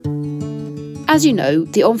As you know,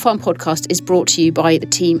 the On Farm podcast is brought to you by the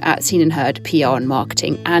team at Seen and Heard PR and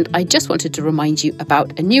Marketing, and I just wanted to remind you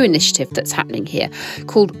about a new initiative that's happening here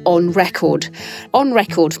called On Record. On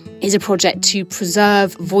Record is a project to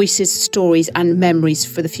preserve voices, stories and memories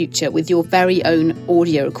for the future with your very own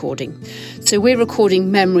audio recording. So we're recording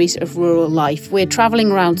memories of rural life. We're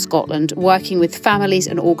travelling around Scotland, working with families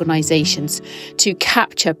and organisations to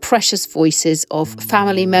capture precious voices of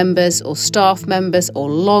family members or staff members or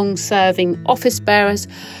long-serving office bearers,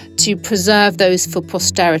 to preserve those for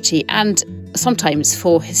posterity and sometimes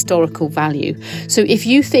for historical value. So if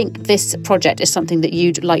you think this project is something that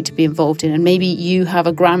you'd like to be involved in, and maybe you have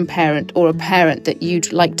a grandparent or a parent that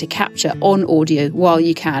you'd like to capture on audio while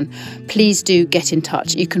you can, please do get in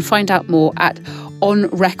touch. You can find out more at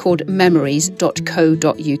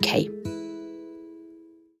onrecordmemories.co.uk.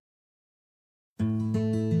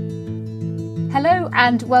 Hello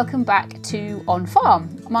and welcome back to On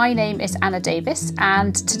Farm. My name is Anna Davis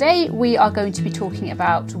and today we are going to be talking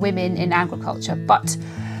about women in agriculture. But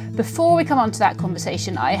before we come on to that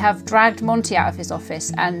conversation, I have dragged Monty out of his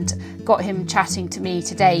office and got him chatting to me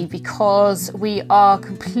today because we are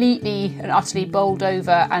completely and utterly bowled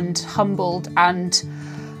over and humbled and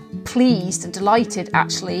pleased and delighted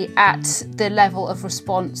actually at the level of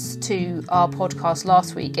response to our podcast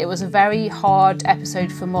last week. It was a very hard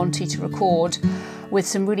episode for Monty to record with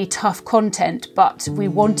some really tough content, but we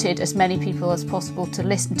wanted as many people as possible to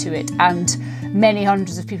listen to it, and many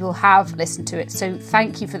hundreds of people have listened to it, so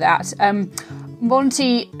thank you for that.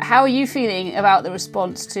 Monty, how are you feeling about the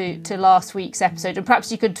response to last week's episode? And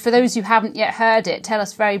perhaps you could, for those who haven't yet heard it, tell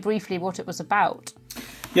us very briefly what it was about.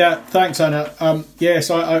 Yeah, thanks, Anna. Yes,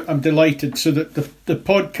 I'm delighted. So the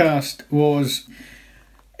podcast was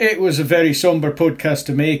a very sombre podcast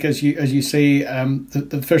to make, as you say.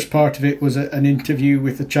 The first part of it was an interview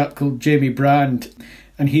with a chap called Jamie Brand,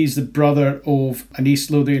 and he's the brother of an East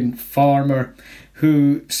Lothian farmer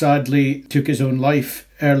who sadly took his own life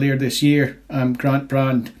earlier this year, Grant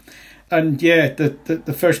Brand. And yeah,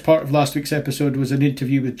 the first part of last week's episode was an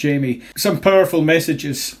interview with Jamie. Some powerful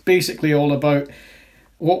messages, basically all about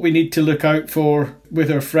what we need to look out for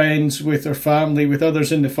with our friends, with our family, with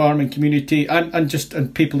others in the farming community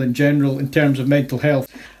and people in general in terms of mental health.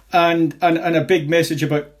 And a big message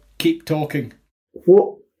about keep talking.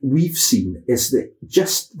 What we've seen is that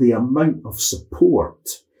just the amount of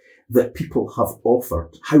support that people have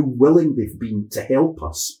offered, how willing they've been to help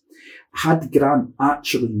us. Had Grant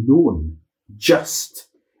actually known just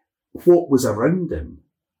what was around him,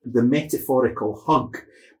 the metaphorical hug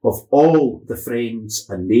of all the friends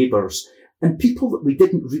and neighbours and people that we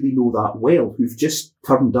didn't really know that well, who've just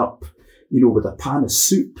turned up, with a pan of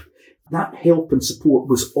soup, that help and support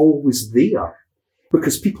was always there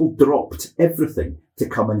because people dropped everything to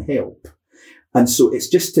come and help. And so it's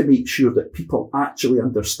just to make sure that people actually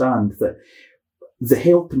understand that the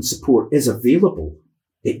help and support is available.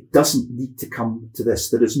 It doesn't need to come to this.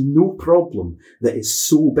 There is no problem that is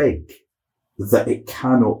so big that it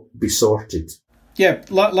cannot be sorted. Yeah,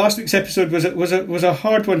 last week's episode was a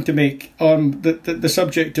hard one to make. The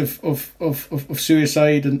subject of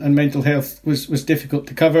suicide and mental health was difficult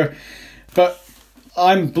to cover, but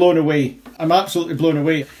I'm blown away. I'm absolutely blown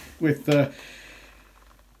away with the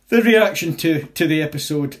reaction to the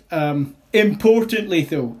episode.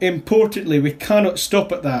 Importantly, we cannot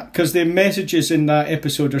stop at that because the messages in that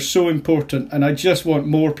episode are so important, and I just want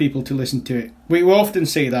more people to listen to it. We often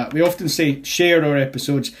say that. We often say share our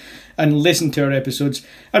episodes and listen to our episodes,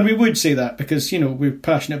 and we would say that because we're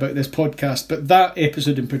passionate about this podcast, but that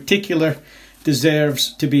episode in particular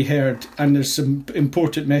deserves to be heard, and there's some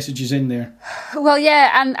important messages in there. Well,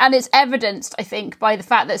 yeah, and it's evidenced, I think, by the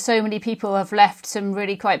fact that so many people have left some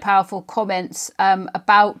really quite powerful comments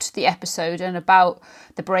about the episode and about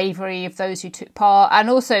the bravery of those who took part. And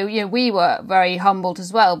also, we were very humbled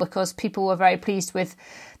as well because people were very pleased with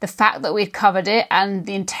the fact that we'd covered it and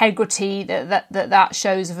the integrity that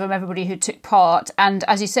shows from everybody who took part. And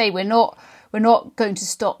as you say, we're not going to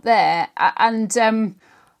stop there. And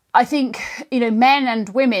I think, men and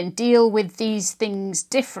women deal with these things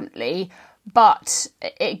differently, but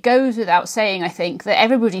it goes without saying, I think, that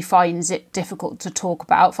everybody finds it difficult to talk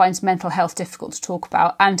about, finds mental health difficult to talk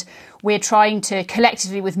about. And we're trying to,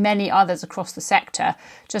 collectively with many others across the sector,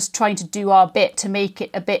 just trying to do our bit to make it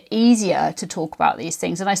a bit easier to talk about these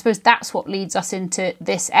things. And I suppose that's what leads us into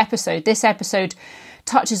this episode. This episode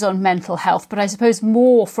touches on mental health, but I suppose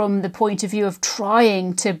more from the point of view of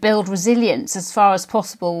trying to build resilience as far as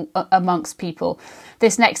possible amongst people.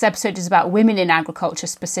 This next episode is about women in agriculture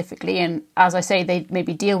specifically, and as I say, they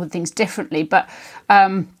maybe deal with things differently, but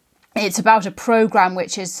It's about a programme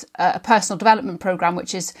which is a personal development programme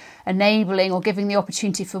which is enabling or giving the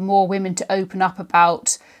opportunity for more women to open up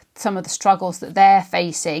about some of the struggles that they're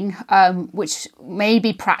facing, which may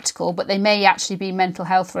be practical, but they may actually be mental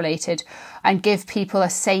health related, and give people a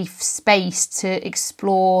safe space to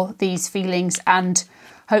explore these feelings and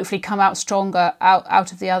hopefully come out stronger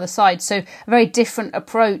out of the other side. So a very different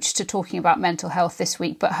approach to talking about mental health this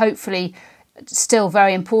week, but hopefully still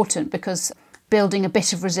very important, because building a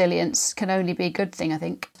bit of resilience can only be a good thing, I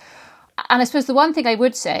think. And I suppose the one thing I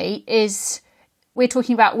would say is, we're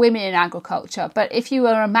talking about women in agriculture, but if you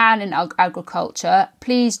are a man in agriculture,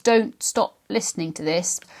 please don't stop listening to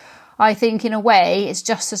this. I think in a way it's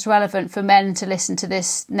just as relevant for men to listen to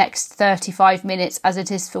this next 35 minutes as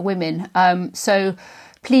it is for women. So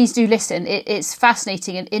please do listen. It's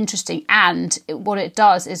fascinating and interesting, and what it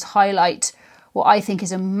does is highlight what I think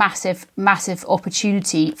is a massive, massive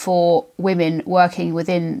opportunity for women working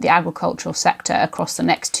within the agricultural sector across the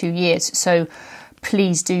next 2 years. So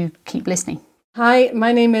please do keep listening. Hi,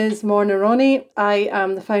 my name is Morna Ronnie. I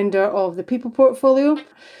am the founder of the People Portfolio.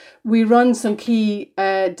 We run some key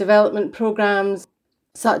development programmes,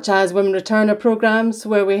 such as Women Returner programmes,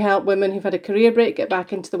 where we help women who've had a career break get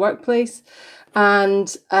back into the workplace,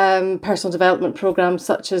 and personal development programmes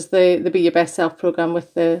such as the Be Your Best Self programme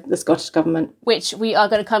with the Scottish Government. Which we are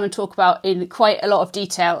going to come and talk about in quite a lot of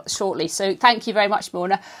detail shortly. So thank you very much,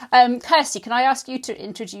 Morna. Kirsty, can I ask you to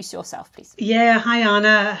introduce yourself, please? Yeah, hi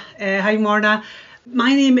Anna. Hi Morna.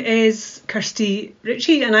 My name is Kirsty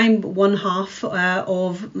Ritchie, and I'm one half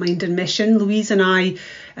of Mind and Mission. Louise and I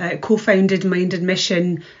co-founded Mind and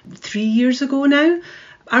Mission 3 years ago now.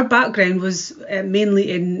 Our background was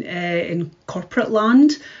mainly in corporate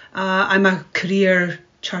land. I'm a career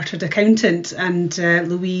chartered accountant, and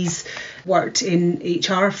Louise worked in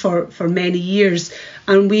HR for many years,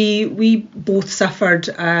 and we both suffered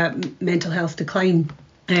mental health decline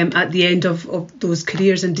at the end of those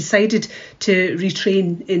careers, and decided to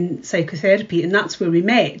retrain in psychotherapy, and that's where we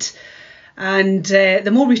met. And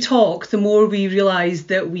the more we talked, the more we realised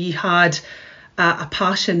that we had a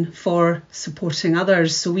passion for supporting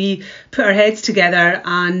others. So we put our heads together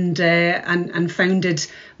and founded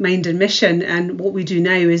Mind and Mission. And what we do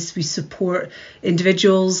now is we support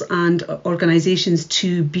individuals and organisations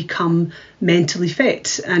to become mentally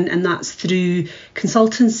fit. And that's through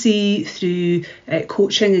consultancy, through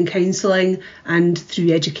coaching and counselling, and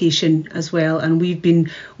through education as well. And we've been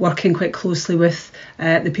working quite closely with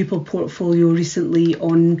the People Portfolio recently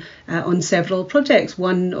on several projects.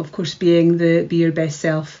 One, of course, being the Be Your Best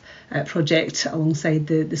Self project alongside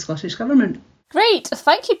the Scottish Government. Great,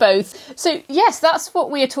 thank you both. So yes, that's what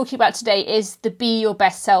we are talking about today, is the Be Your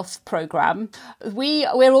Best Self programme. We're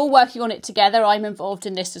all working on it together. I'm involved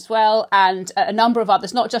in this as well, and a number of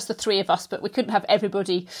others, not just the three of us, but we couldn't have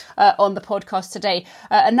everybody on the podcast today.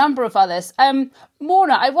 A number of others.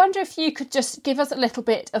 Morna, I wonder if you could just give us a little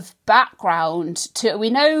bit of background to,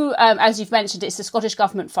 we know, as you've mentioned, it's a Scottish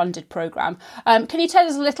Government funded programme. Can you tell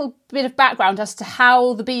us a little bit of background as to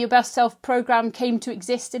how the Be Your Best Self programme came to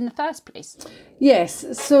exist in the first place? Yes,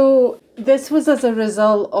 so this was as a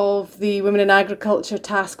result of the Women in Agriculture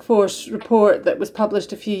Task Force report that was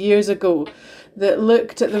published a few years ago, that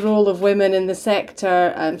looked at the role of women in the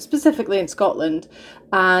sector, specifically in Scotland,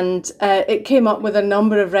 and it came up with a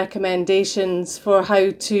number of recommendations for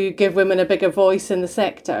how to give women a bigger voice in the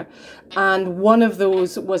sector. And one of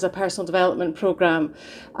those was a personal development programme.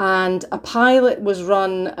 And a pilot was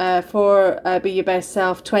run for Be Your Best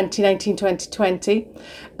Self 2019-2020.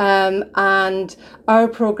 And our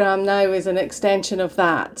programme now is an extension of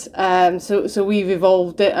that. So we've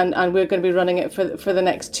evolved it, and we're going to be running it for the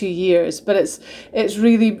next 2 years. But it's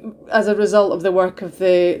really as a result of the work of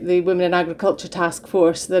the Women in Agriculture Task Force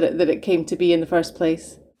that it came to be in the first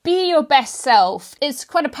place. Be Your Best Self is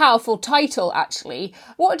quite a powerful title, actually.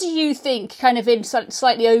 What do you think, kind of in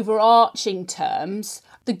slightly overarching terms,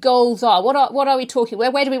 the goals are? What are we talking?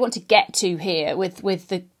 Where do we want to get to here with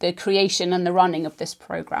the creation and the running of this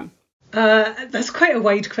programme? That's quite a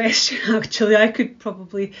wide question, actually. I could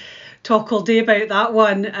probably talk all day about that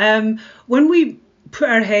one. When we put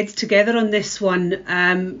our heads together on this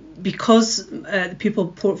one, because the People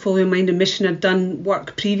Portfolio Mind and Mission had done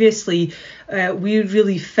work previously, we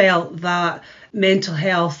really felt that mental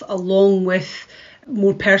health, along with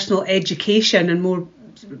more personal education and more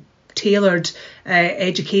tailored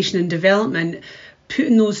education and development,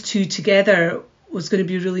 putting those two together was going to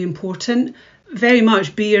be really important. Very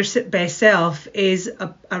much Be Your Best Self is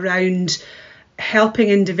around helping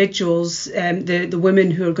individuals, the women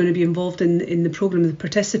who are going to be involved in the programme, the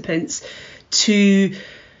participants, to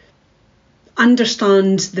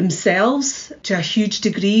understand themselves to a huge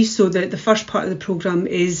degree. So the first part of the programme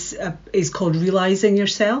is called Realising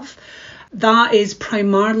Yourself. That is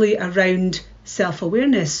primarily around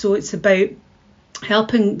self-awareness. So it's about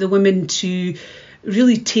helping the women to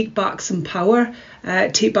really take back some power,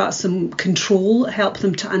 take back some control, help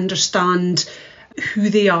them to understand who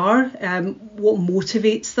they are, what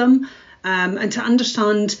motivates them, and to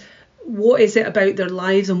understand what is it about their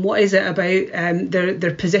lives and what is it about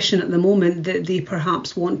their position at the moment that they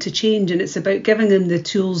perhaps want to change. And it's about giving them the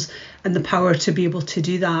tools and the power to be able to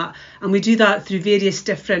do that. And we do that through various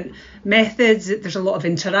different methods. There's a lot of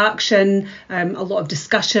interaction, a lot of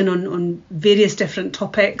discussion on various different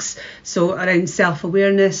topics. So around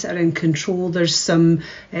self-awareness, around control, there's some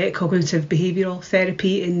cognitive behavioural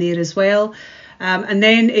therapy in there as well. And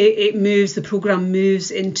then the programme moves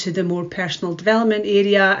into the more personal development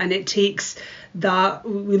area, and it takes that,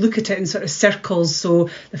 we look at it in sort of circles. So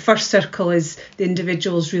the first circle is the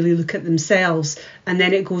individuals really look at themselves, and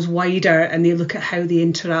then it goes wider and they look at how they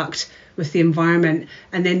interact with the environment,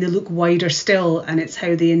 and then they look wider still, and it's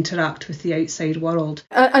how they interact with the outside world.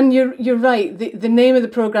 And you're right. The name of the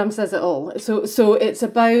programme says it all. So it's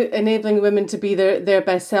about enabling women to be their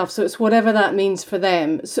best self. So it's whatever that means for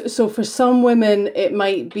them. So for some women, it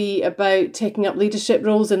might be about taking up leadership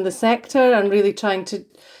roles in the sector and really trying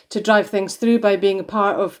to drive things through by being a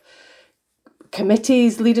part of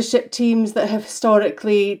committees, leadership teams that have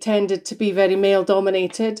historically tended to be very male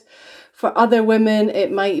dominated. For other women,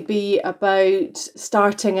 it might be about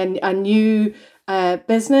starting a new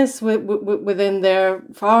business within their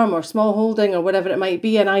farm or small holding or whatever it might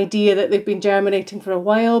be, an idea that they've been germinating for a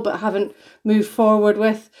while but haven't moved forward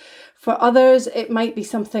with. For others, it might be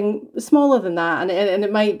something smaller than that, and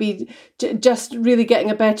it might be just really getting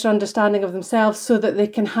a better understanding of themselves so that they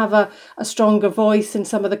can have a stronger voice in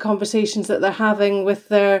some of the conversations that they're having with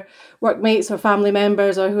their workmates or family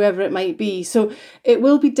members or whoever it might be. So it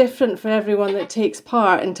will be different for everyone that takes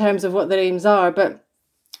part in terms of what their aims are, but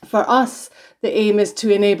for us, the aim is to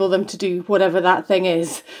enable them to do whatever that thing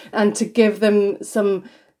is and to give them some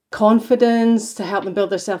confidence, to help them build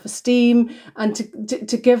their self-esteem, and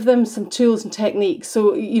to give them some tools and techniques.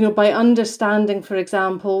 So, by understanding, for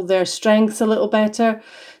example, their strengths a little better,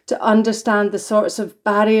 to understand the sorts of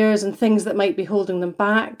barriers and things that might be holding them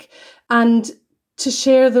back, and to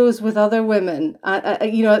share those with other women. I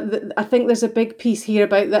think there's a big piece here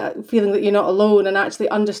about that feeling that you're not alone, and actually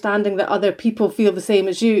understanding that other people feel the same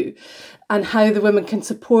as you, and how the women can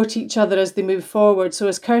support each other as they move forward. So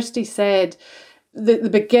as Kirsty said, the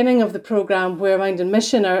beginning of the programme, where Mind and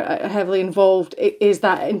Mission are heavily involved, is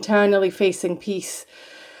that internally facing piece.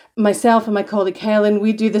 Myself and my colleague Helen,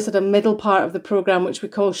 we do this at a middle part of the programme, which we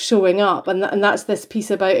call Showing Up. And that's this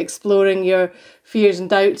piece about exploring your fears and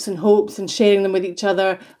doubts and hopes and sharing them with each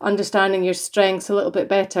other, understanding your strengths a little bit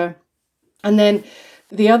better. And then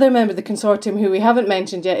the other member of the consortium who we haven't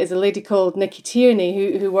mentioned yet is a lady called Nikki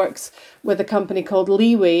Tierney, who works with a company called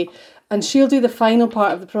Leeway. And she'll do the final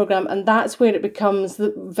part of the programme, and that's where it becomes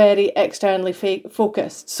very externally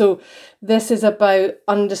focused. So this is about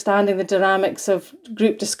understanding the dynamics of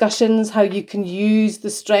group discussions, how you can use the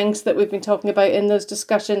strengths that we've been talking about in those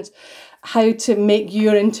discussions, how to make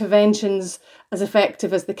your interventions as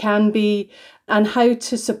effective as they can be, and how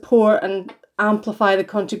to support and amplify the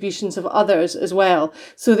contributions of others as well,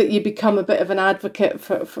 so that you become a bit of an advocate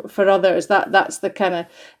for others. That's the kind of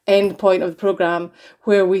end point of the programme,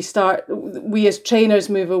 where we as trainers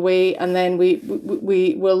move away, and then we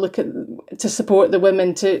will look at to support the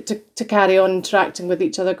women to carry on interacting with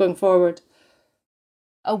each other going forward.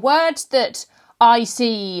 A word that I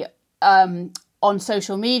see on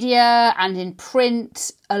social media and in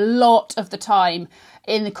print a lot of the time,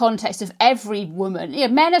 in the context of every woman,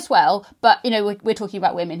 men as well, but we're talking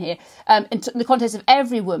about women here. In the context of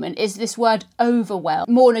every woman, is this word overwhelm.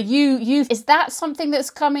 Morna, is that something that's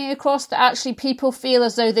coming across, that actually people feel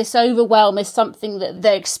as though this overwhelm is something that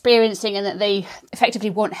they're experiencing and that they effectively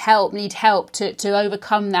need help to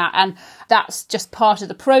overcome that, and that's just part of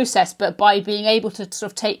the process, but by being able to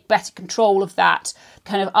sort of take better control of that,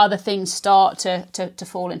 kind of other things start to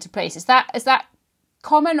fall into place? Is that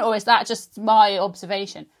common, or is that just my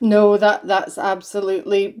observation? No, that's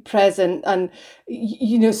absolutely present. And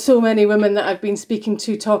so many women that I've been speaking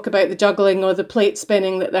to talk about the juggling or the plate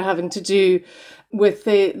spinning that they're having to do with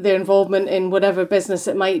their involvement in whatever business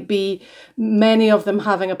it might be, many of them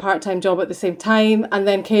having a part-time job at the same time, and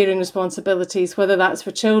then caring responsibilities, whether that's for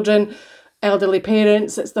children, elderly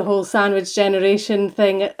parents. It's the whole sandwich generation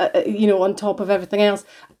thing, on top of everything else.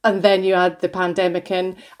 And then you add the pandemic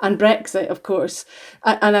in, and Brexit, of course.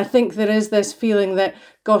 And I think there is this feeling that,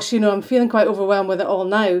 gosh, I'm feeling quite overwhelmed with it all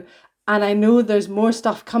now. and I know there's more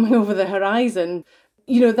stuff coming over the horizon,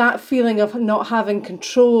 you know, that feeling of not having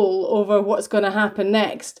control over what's going to happen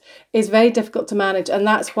next is very difficult to manage. And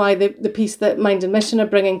that's why the piece that Mind and Mission are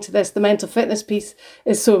bringing to this, the mental fitness piece,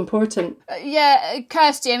 is so important. Yeah,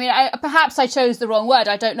 Kirsty, I mean, perhaps I chose the wrong word.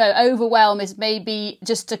 I don't know. Overwhelm is maybe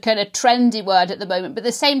just a kind of trendy word at the moment. But at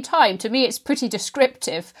the same time, to me, it's pretty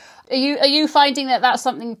descriptive. Are you finding that that's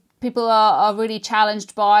something people are really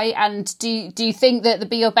challenged by? And do you think that the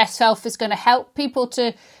Be Your Best Self is going to help people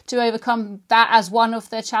to overcome that as one of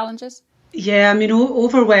their challenges? Yeah, I mean,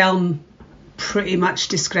 overwhelm pretty much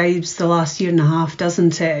describes the last year and a half,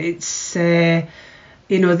 doesn't it? It's,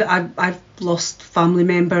 you know, I've lost family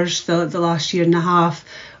members the last year and a half.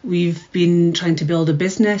 We've been trying to build a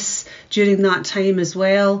business during that time as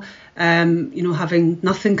well. You know, having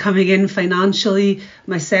nothing coming in financially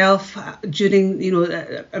myself during, you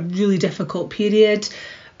know, a really difficult period.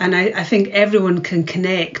 And I think everyone can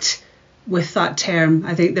connect with that term.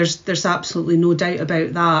 I think there's absolutely no doubt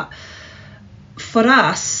about that. For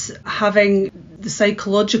us, having the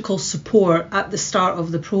psychological support at the start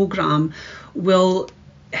of the programme will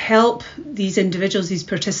help these individuals, these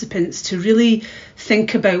participants, to really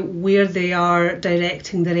think about where they are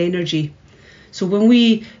directing their energy. So when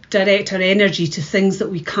we direct our energy to things that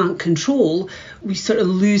we can't control, we sort of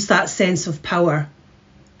lose that sense of power.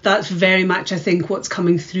 That's very much, I think, what's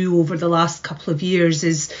coming through over the last couple of years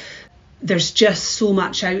is there's just so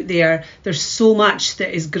much out there. There's so much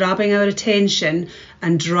that is grabbing our attention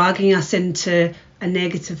and dragging us into a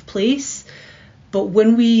negative place. But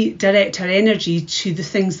when we direct our energy to the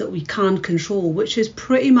things that we can control, which is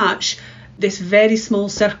pretty much this very small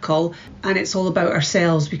circle, and it's all about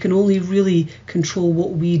ourselves. We can only really control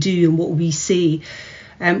what we do and what we say.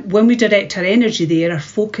 When we direct our energy there, our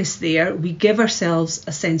focus there, we give ourselves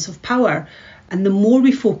a sense of power. And the more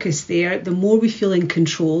we focus there, the more we feel in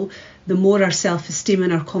control, the more our self-esteem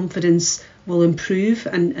and our confidence will improve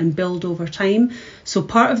and build over time. So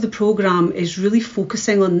part of the programme is really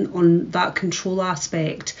focusing on that control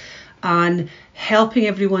aspect and helping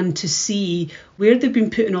everyone to see where they've been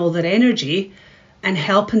putting all their energy and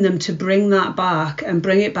helping them to bring that back and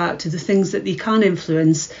bring it back to the things that they can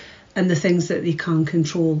influence and the things that they can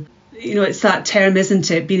control. You know, it's that term, isn't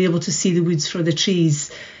it? Being able to see the woods for the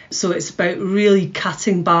trees. So it's about really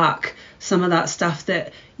cutting back some of that stuff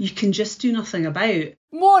that you can just do nothing about.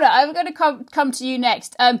 Morna, I'm going to come to you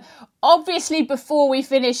next. Obviously, before we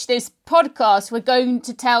finish this podcast, we're going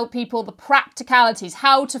to tell people the practicalities,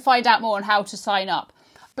 how to find out more and how to sign up.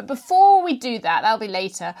 But before we do that, that'll be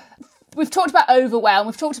later. We've talked about overwhelm.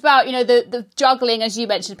 We've talked about, you know, the juggling, as you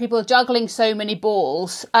mentioned. People are juggling so many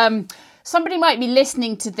balls. Somebody might be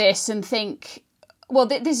listening to this and think, well,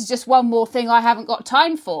 this is just one more thing I haven't got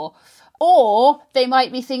time for. Or they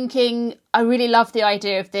might be thinking, I really love the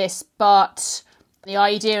idea of this, but the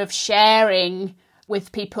idea of sharing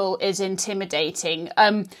with people is intimidating.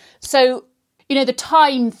 So, you know, the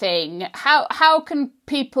time thing, how can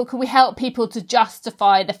we help people to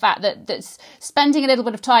justify the fact that spending a little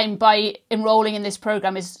bit of time by enrolling in this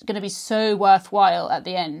programme is going to be so worthwhile at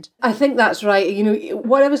the end? I think that's right. You know,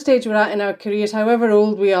 whatever stage we're at in our careers, however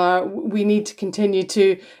old we are, we need to continue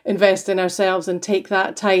to invest in ourselves and take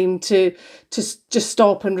that time to just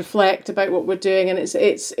stop and reflect about what we're doing. And it's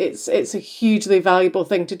a hugely valuable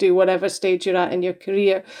thing to do, whatever stage you're at in your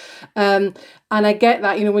career. And I get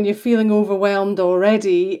that, you know, when you're feeling overwhelmed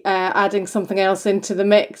already, adding something else into the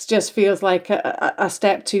mix just feels like a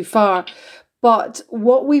step too far. But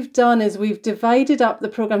what we've done is we've divided up the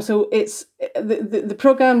programme. So it's the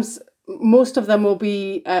programmes, most of them will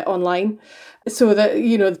be online, so that,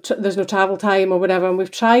 you know, there's no travel time or whatever. And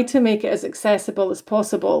we've tried to make it as accessible as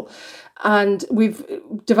possible. And we've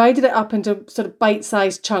divided it up into sort of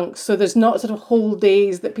bite-sized chunks. So there's not sort of whole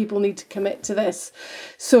days that people need to commit to this.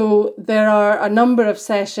 So there are a number of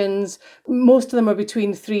sessions. Most of them are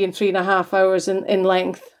between 3 and 3.5 hours in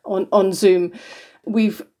length on Zoom.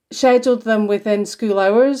 We've scheduled them within school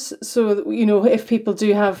hours. So, you know, if people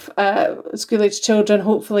do have school-age children,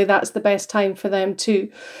 hopefully that's the best time for them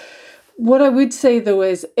too. What I would say, though,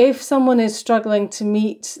 is if someone is struggling to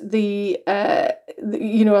meet a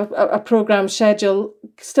programme schedule,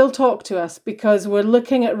 still talk to us, because we're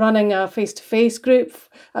looking at running a face-to-face group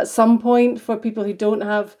at some point for people who don't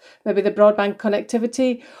have maybe the broadband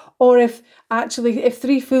connectivity, or if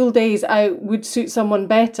 3 full days out would suit someone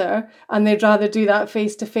better and they'd rather do that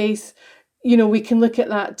face-to-face, you know, we can look at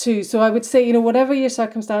that too. So I would say, you know, whatever your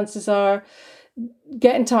circumstances are,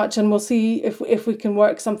 get in touch and we'll see if we can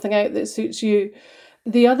work something out that suits you.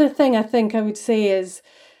 The other thing I think I would say is,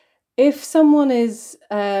 if someone is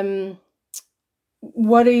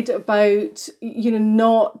worried about,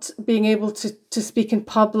 not being able to speak in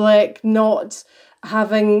public, not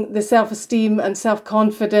having the self-esteem and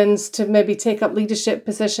self-confidence to maybe take up leadership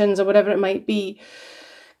positions or whatever it might be.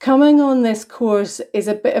 Coming on this course is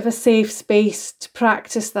a bit of a safe space to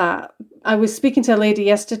practice that. I was speaking to a lady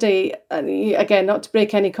yesterday, and again, not to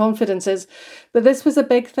break any confidences, but this was a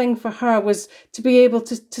big thing for her, was to be able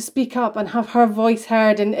to speak up and have her voice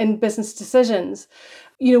heard in business decisions.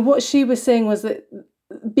 What she was saying was that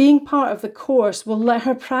being part of the course will let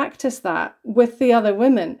her practice that with the other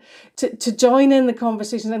women, to join in the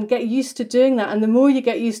conversation and get used to doing that. And the more you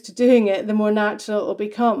get used to doing it, the more natural it will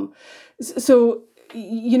become. So,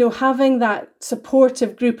 having that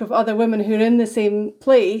supportive group of other women who are in the same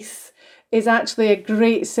place is actually a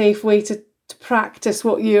great, safe way to practice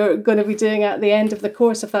what you're going to be doing at the end of the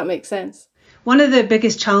course, if that makes sense. One of the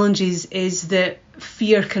biggest challenges is that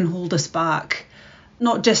fear can hold us back.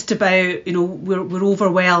 Not just about, we're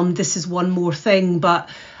overwhelmed, this is one more thing, but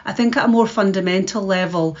I think at a more fundamental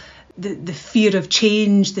level, the fear of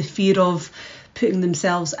change, the fear of putting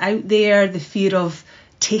themselves out there, the fear of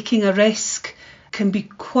taking a risk can be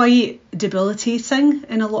quite debilitating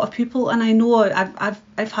in a lot of people. And I know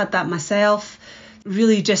I've had that myself,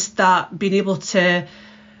 really just that being able to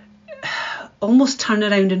almost turn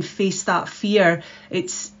around and face that fear.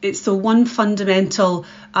 It's the one fundamental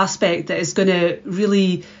aspect that is going to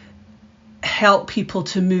really help people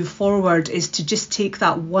to move forward, is to just take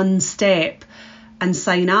that one step and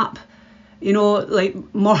sign up. Like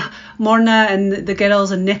Morna and the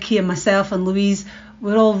girls and Nikki and myself and Louise,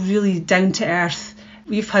 we're all really down to earth.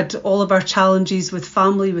 We've had all of our challenges with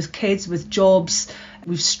family, with kids, with jobs.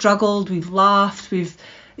 We've struggled, we've laughed, we've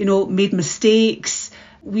made mistakes.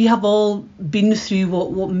 We have all been through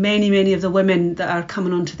what many of the women that are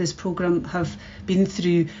coming onto this programme have been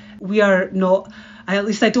through. We are not, at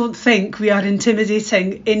least I don't think we are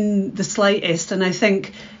intimidating in the slightest. And I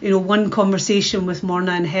think, one conversation with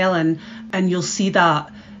Morna and Helen, and you'll see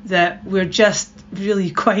that we're just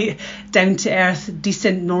really quite down to earth,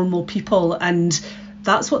 decent, normal people. And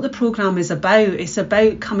that's what the programme is about. It's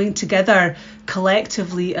about coming together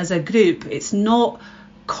collectively as a group. It's not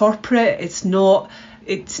corporate, it's not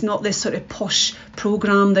this sort of posh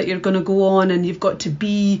programme that you're going to go on and you've got to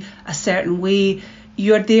be a certain way.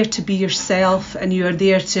 You're there to be yourself, and you're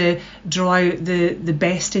there to draw out the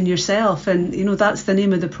best in yourself. And, that's the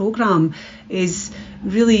name of the programme, is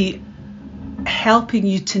really helping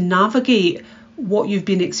you to navigate what you've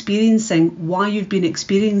been experiencing, why you've been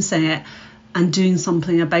experiencing it, and doing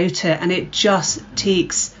something about it. And it just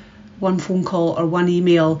takes one phone call or one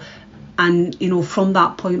email. And, from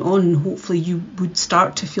that point on, hopefully you would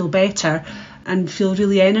start to feel better and feel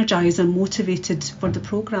really energised and motivated for the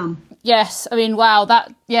programme. Yes, I mean, wow,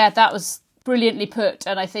 that was brilliantly put,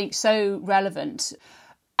 and I think so relevant.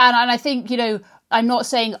 And I think, I'm not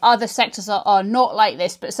saying other sectors are not like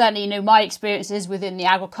this, but certainly, my experience is within the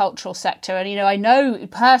agricultural sector. And, I know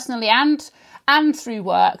personally and through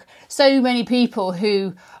work, so many people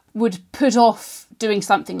who would put off doing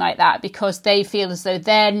something like that because they feel as though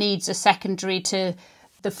their needs are secondary to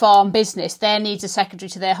the farm business, their needs are secondary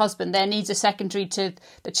to their husband, their needs are secondary to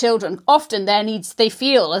the children. Often they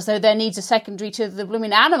feel as though their needs are secondary to the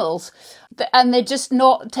blooming animals, and they're just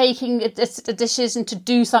not taking a decision to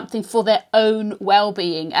do something for their own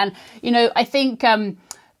well-being. And, I think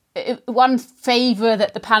one favour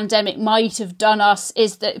that the pandemic might have done us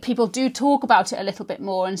is that people do talk about it a little bit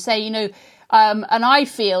more and say, and I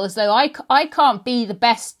feel as though I can't be the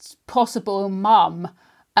best possible mum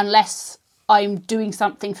unless I'm doing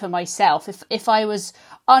something for myself. If I was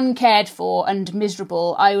uncared for and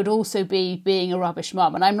miserable, I would also be being a rubbish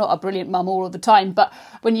mum. And I'm not a brilliant mum all of the time, but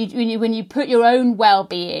when you put your own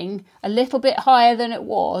well-being a little bit higher than it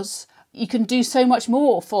was, you can do so much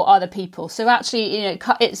more for other people. So actually,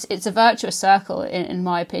 it's a virtuous circle in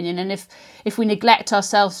my opinion. And if we neglect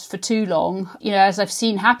ourselves for too long, as I've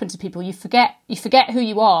seen happen to people, you forget who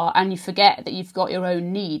you are, and you forget that you've got your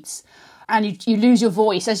own needs, and you lose your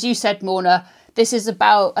voice. As you said, Morna, this is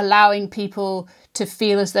about allowing people to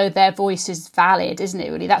feel as though their voice is valid, isn't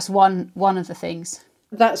it? Really, that's one of the things.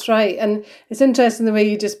 That's right, and it's interesting the way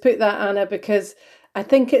you just put that, Anna, because I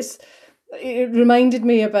think it reminded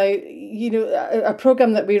me about a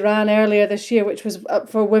programme that we ran earlier this year, which was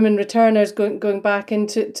for women returners going back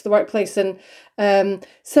into the workplace, and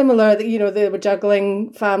similar, they were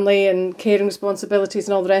juggling family and caring responsibilities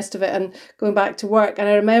and all the rest of it, and going back to work. And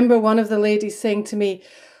I remember one of the ladies saying to me,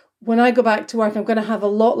 when I go back to work, I'm going to have a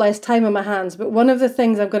lot less time on my hands. But one of the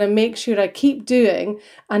things I'm going to make sure I keep doing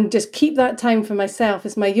and just keep that time for myself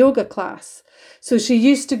is my yoga class. So she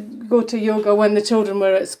used to go to yoga when the children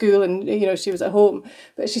were at school and, she was at home.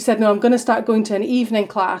 But she said, no, I'm going to start going to an evening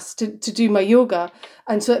class to do my yoga.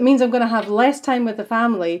 And so it means I'm going to have less time with the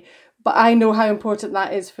family, but I know how important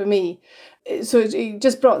that is for me. So it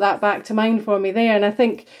just brought that back to mind for me there. And I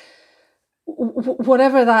think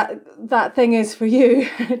whatever that thing is for you,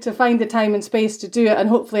 to find the time and space to do it, and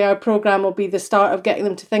hopefully our programme will be the start of getting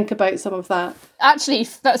them to think about some of that. Actually,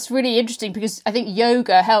 that's really interesting, because I think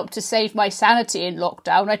yoga helped to save my sanity in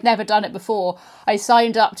lockdown. I'd never done it before. I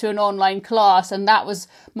signed up to an online class, and that was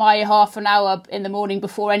my half an hour in the morning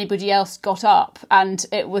before anybody else got up, and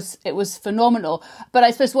it was phenomenal. But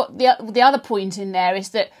I suppose what the other point in there is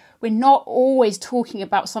that we're not always talking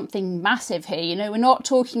about something massive here. We're not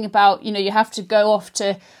talking about, you have to go off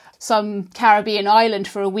to some Caribbean island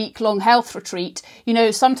for a week-long health retreat.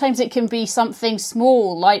 Sometimes it can be something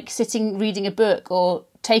small, like sitting, reading a book, or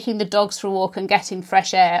taking the dogs for a walk and getting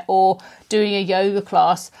fresh air, or doing a yoga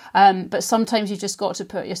class. But sometimes you've just got to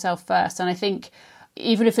put yourself first. And I think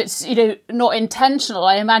even if it's, not intentional,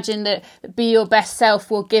 I imagine that Be Your Best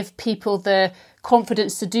Self will give people the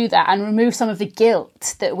confidence to do that and remove some of the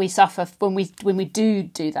guilt that we suffer when we do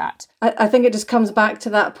that. I think it just comes back to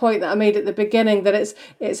that point that I made at the beginning, that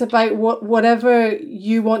it's about whatever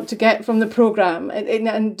you want to get from the programme,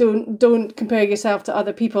 and don't compare yourself to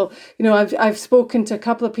other people. I've spoken to a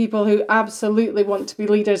couple of people who absolutely want to be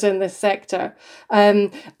leaders in this sector,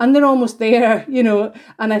 and they're almost there,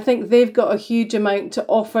 and I think they've got a huge amount to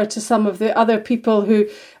offer to some of the other people who.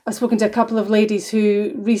 I've spoken to a couple of ladies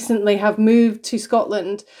who recently have moved to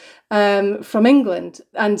Scotland from England.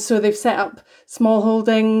 And so they've set up small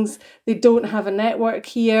holdings. They don't have a network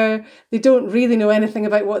here. They don't really know anything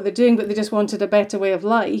about what they're doing, but they just wanted a better way of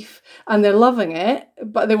life. And they're loving it,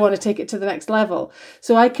 but they want to take it to the next level.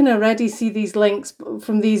 So I can already see these links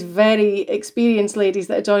from these very experienced ladies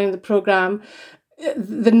that are joining the programme,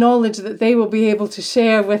 the knowledge that they will be able to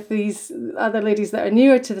share with these other ladies that are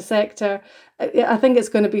newer to the sector. I think it's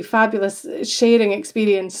going to be fabulous sharing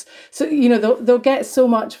experience. So, they'll get so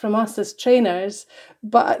much from us as trainers,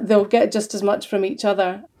 but they'll get just as much from each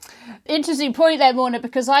other. Interesting point there, Morna,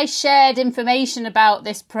 because I shared information about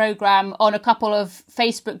this programme on a couple of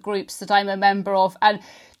Facebook groups that I'm a member of, and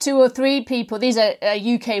 2 or 3 people, these are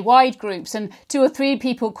UK-wide groups, and 2 or 3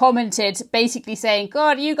 people commented basically saying,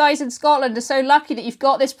 God, you guys in Scotland are so lucky that you've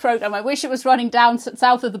got this programme. I wish it was running down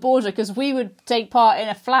south of the border, because we would take part in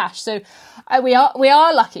a flash. So we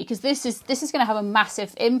are lucky, because this is going to have a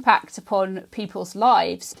massive impact upon people's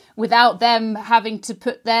lives without them having to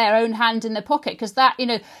put their own hand in their pocket, because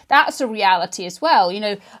that's a reality as well.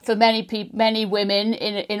 For many women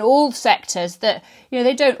in all sectors, that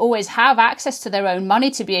they don't always have access to their own money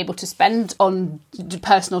to be able to spend on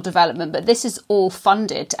personal development, but this is all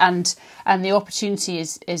funded, and the opportunity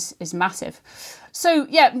is massive. So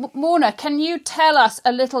Morna, can you tell us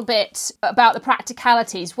a little bit about the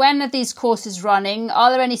practicalities? When are these courses running?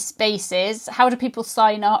 Are there any spaces? How do people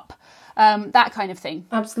sign up? That kind of thing.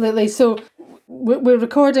 Absolutely. So we're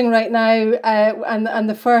recording right now, and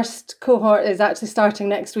the first cohort is actually starting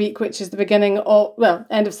next week, which is the beginning of,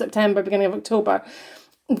 end of September, beginning of October.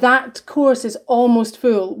 That course is almost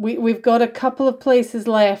full. We've got a couple of places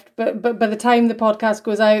left, but by the time the podcast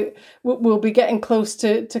goes out, we'll be getting close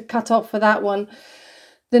to cut off for that one.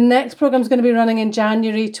 The next programme is going to be running in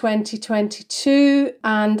January 2022,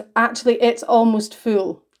 and actually it's almost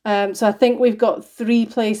full. So I think we've got 3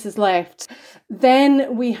 places left.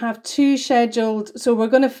 Then we have 2 scheduled. So we're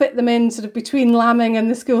going to fit them in sort of between lambing and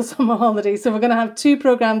the school summer holidays. So we're going to have 2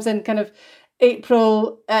 programmes in kind of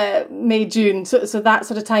April, May, June. So that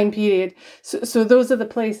sort of time period. So those are the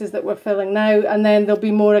places that we're filling now. And then there'll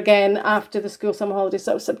be more again after the school summer holidays,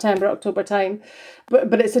 sort of September, October time.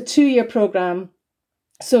 But it's a 2-year programme.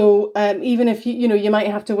 So even if you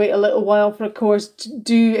might have to wait a little while for a course,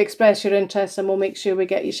 do express your interest and we'll make sure we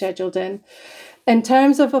get you scheduled in. In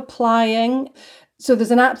terms of applying, so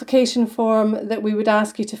there's an application form that we would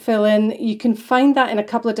ask you to fill in. You can find that in a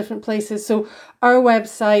couple of different places. So our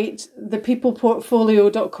website,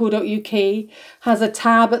 thepeopleportfolio.co.uk, has a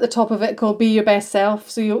tab at the top of it called Be Your Best Self.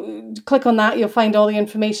 So you click on that, you'll find all the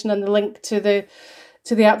information and the link to the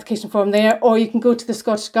application form there, or you can go to the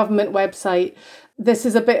Scottish Government website. This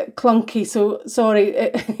is a bit clunky, so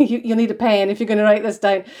sorry, you'll need a pen if you're going to write this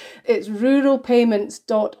down. It's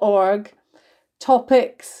ruralpayments.org,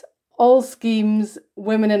 topics all schemes,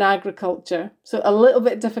 women in agriculture. So a little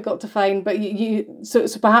bit difficult to find, but so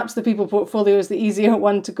perhaps the People portfolio is the easier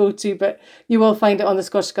one to go to, but you will find it on the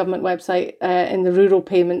Scottish Government website in the rural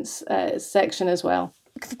payments section as well.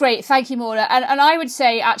 Great, thank you, Maura. And I would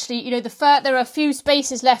say, actually, there are a few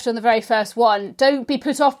spaces left on the very first one. Don't be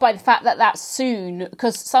put off by the fact that that's soon,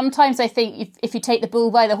 because sometimes I think if you take the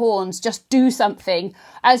bull by the horns, just do something.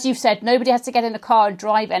 As you've said, nobody has to get in a car and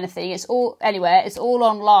drive anything. It's all anywhere. It's all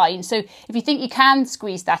online. So if you think you can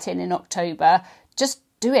squeeze that in October, just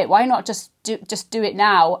do it. Why not just do it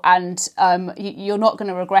now? And you're not going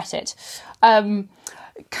to regret it.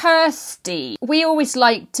 Kirsty, we always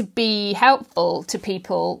like to be helpful to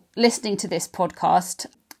people listening to this podcast.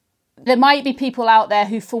 There might be people out there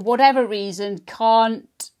who, for whatever reason,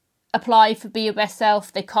 can't apply for Be Your Best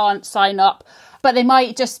Self. They can't sign up, but they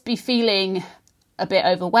might just be feeling a bit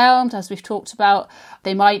overwhelmed, as we've talked about.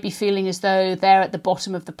 They might be feeling as though they're at the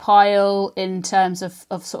bottom of the pile in terms of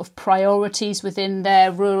sort of priorities within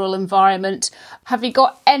their rural environment. Have you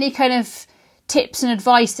got any kind of tips and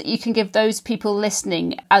advice that you can give those people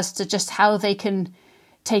listening as to just how they can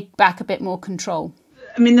take back a bit more control?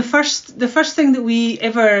 I mean, the first thing that we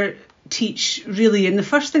ever teach, really, and the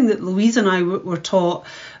first thing that Louise and I were taught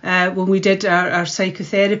when we did our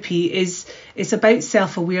psychotherapy is it's about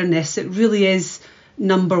self-awareness. It really is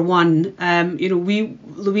number one.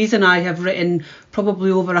 Louise and I have written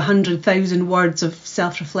probably over 100,000 words of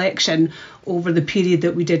self-reflection over the period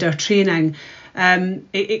that we did our training.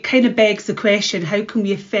 It kind of begs the question, how can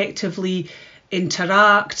we effectively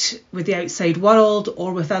interact with the outside world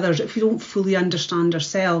or with others if we don't fully understand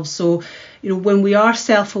ourselves? So, when we are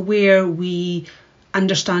self-aware, we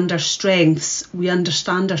understand our strengths, we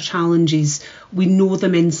understand our challenges, we know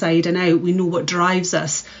them inside and out, we know what drives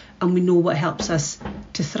us, and we know what helps us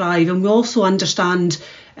to thrive. And we also understand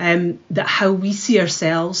that how we see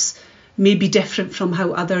ourselves may be different from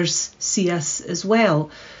how others see us as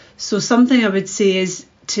well. So something I would say is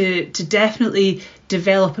to definitely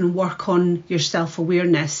develop and work on your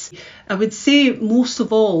self-awareness. I would say most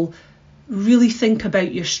of all, really think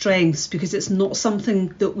about your strengths, because it's not something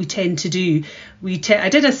that we tend to do. I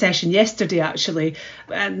did a session yesterday actually,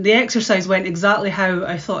 and the exercise went exactly how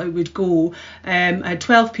I thought it would go. I had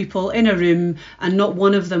 12 people in a room and not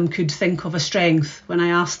one of them could think of a strength when I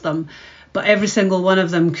asked them, but every single one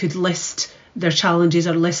of them could list their challenges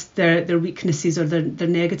or list their weaknesses or their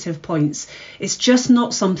negative points. It's just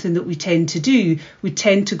not something that we tend to do. We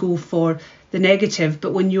tend to go for the negative.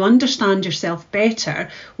 But when you understand yourself better,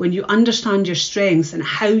 when you understand your strengths and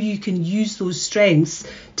how you can use those strengths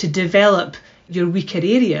to develop your weaker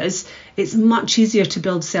areas, it's much easier to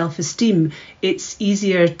build self-esteem. It's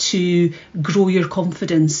easier to grow your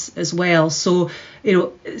confidence as well. So,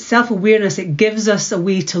 self-awareness, it gives us a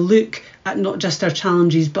way to look at not just our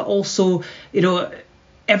challenges, but also,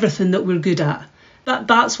 everything that we're good at.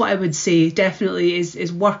 That's what I would say, definitely,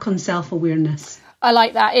 is work on self-awareness. I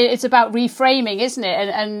like that. It's about reframing, isn't it?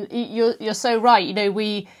 And you're so right.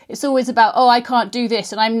 It's always about, I can't do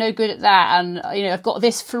this and I'm no good at that. And, I've got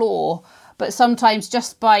this flaw. But sometimes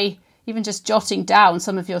just by even just jotting down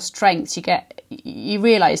some of your strengths, you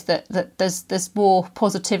realise that there's more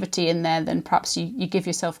positivity in there than perhaps you give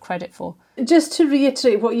yourself credit for. Just to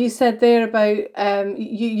reiterate what you said there about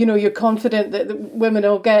you're confident that the women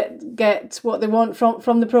will get what they want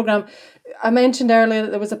from the programme. I mentioned earlier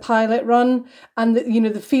that there was a pilot run, and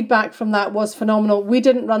the feedback from that was phenomenal. We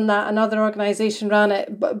didn't run that; another organisation ran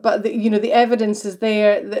it, but the evidence is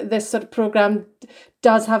there that this sort of programme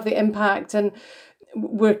does have the impact, and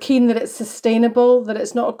we're keen that it's sustainable, that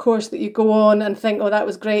it's not a course that you go on and think, that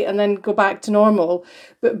was great, and then go back to normal,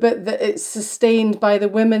 but that it's sustained by the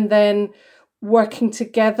women then working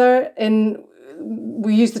together in,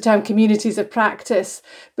 we use the term communities of practice,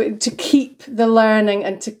 but to keep the learning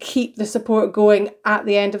and to keep the support going at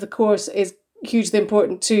the end of the course is hugely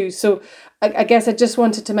important too. So I guess I just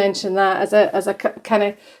wanted to mention that as a kind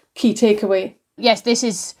of key takeaway. Yes, this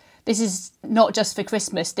is not just for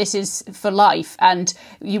Christmas, this is for life, and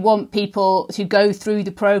you want people who go through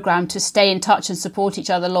the programme to stay in touch and support each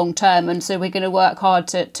other long term, and so we're going to work hard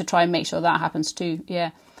to try and make sure that happens too.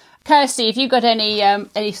 Yeah. Kirsty, have you got any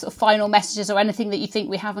sort of final messages or anything that you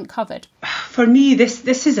think we haven't covered? For me,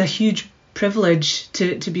 this is a huge privilege,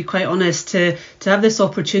 to be quite honest, to have this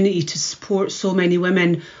opportunity to support so many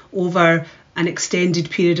women over an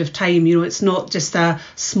extended period of time. It's not just a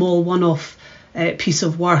small one-off piece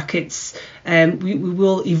of work. It's we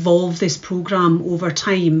will evolve this programme over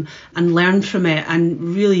time and learn from it and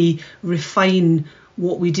really refine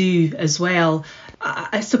what we do as well.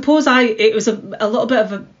 I suppose it was a little bit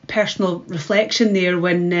of a personal reflection there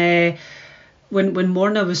when when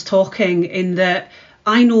Morna was talking, in that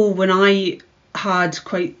I know when I had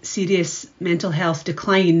quite serious mental health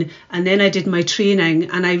decline, and then I did my training,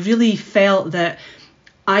 and I really felt that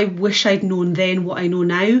I wish I'd known then what I know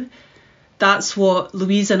now. That's what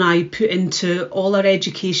Louise and I put into all our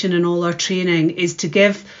education and all our training, is to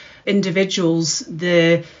give individuals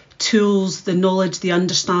the tools, the knowledge, the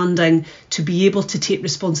understanding to be able to take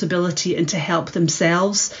responsibility and to help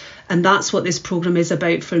themselves. And that's what this programme is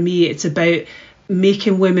about for me. It's about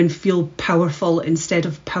making women feel powerful instead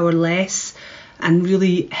of powerless, and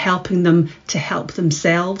really helping them to help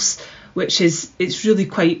themselves, which is, it's really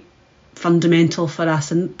quite fundamental for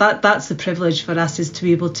us. And that's the privilege for us, is to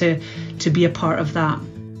be able to be a part of that.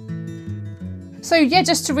 So yeah,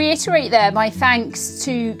 just to reiterate there, my thanks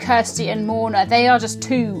to Kirsty and Morna. They are just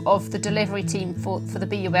two of the delivery team for the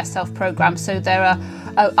Be Your Best Self programme. So there are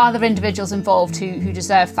other individuals involved who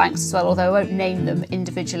deserve thanks as well, although I won't name them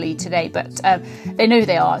individually today, but they know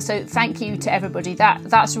they are. So thank you to everybody.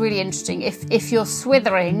 That's really interesting. If you're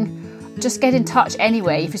swithering, just get in touch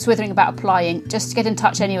anyway. If you're swithering about applying, just get in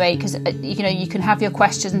touch anyway, because you can have your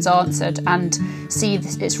questions answered and see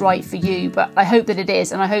if it's right for you. But I hope that it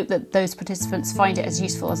is, and I hope that those participants find it as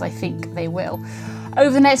useful as I think they will. Over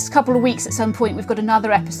the next couple of weeks, at some point, we've got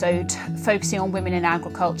another episode focusing on women in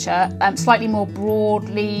agriculture, slightly more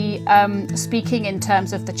broadly speaking, in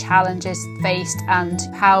terms of the challenges faced and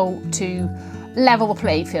how to level the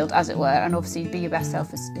playing field, as it were, and obviously Be Your Best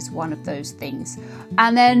Self is one of those things.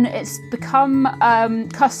 And then it's become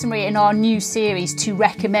customary in our new series to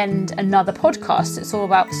recommend another podcast. It's all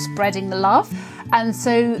about spreading the love. And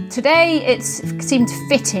so today it seemed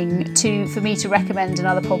fitting for me to recommend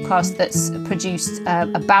another podcast that's produced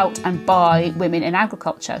about and by women in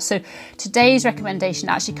agriculture. So today's recommendation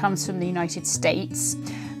actually comes from the United States,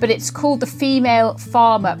 but it's called the Female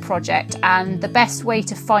Farmer Project, and the best way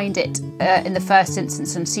to find it in the first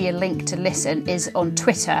instance and see a link to listen is on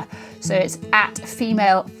Twitter. So it's at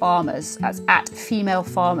Female Farmers. That's at Female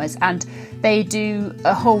Farmers, and they do cover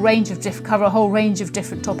a whole range of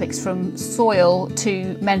different topics, from soil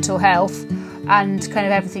to mental health and kind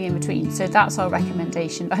of everything in between. So that's our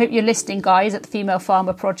recommendation. I hope you're listening, guys, at the Female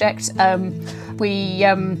Farmer Project.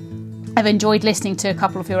 I've enjoyed listening to a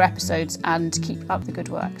couple of your episodes, and keep up the good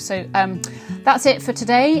work. So that's it for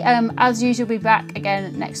today. As usual, we'll be back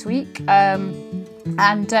again next week.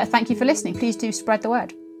 And thank you for listening. Please do spread the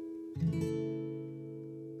word.